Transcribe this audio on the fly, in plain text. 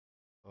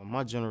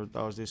My general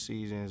thoughts this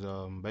season is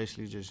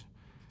basically just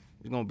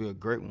it's gonna be a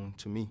great one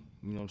to me.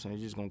 You know what I'm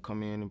saying? Just gonna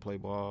come in and play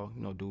ball.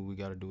 Do what we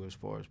gotta do as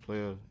far as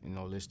players.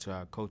 Listen to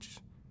our coaches.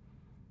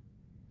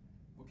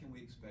 What can we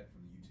expect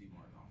from the UT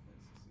Martin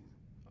offense this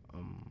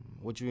season?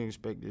 What you can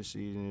expect this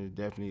season is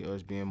definitely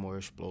us being more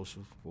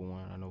explosive for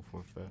one. I know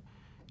for a fact.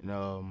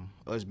 And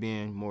us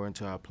being more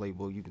into our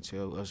playbook, you can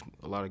tell us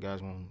a lot of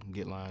guys gonna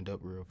get lined up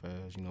real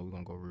fast. We're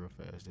gonna go real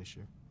fast this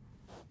year.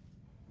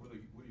 What are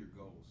your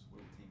goals?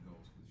 What are the team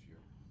goals for this year?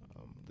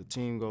 The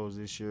team goals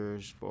this year,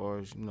 as far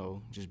as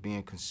just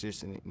being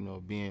consistent.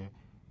 Being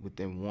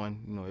within one.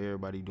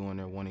 Everybody doing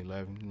their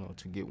 111.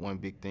 To get one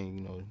big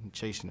thing.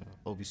 Chasing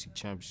the OVC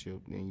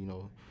championship. And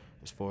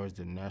as far as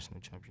the national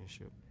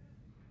championship.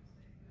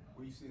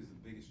 What do you see as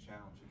the biggest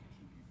challenge that can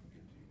keep you from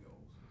getting to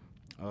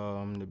your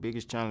goals? The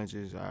biggest challenge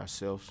is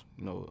ourselves.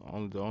 The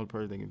only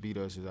person that can beat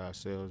us is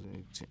ourselves,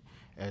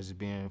 as it's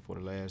been for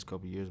the last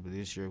couple of years. But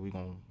this year, we're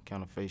going to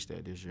kind of face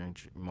that this year and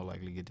more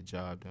likely get the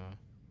job done.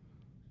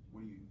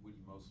 What do you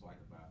most like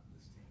about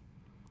this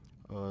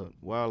team?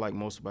 What I like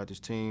most about this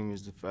team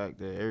is the fact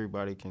that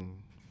everybody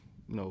can,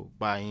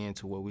 buy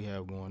into what we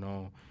have going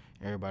on.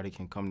 Everybody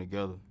can come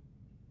together.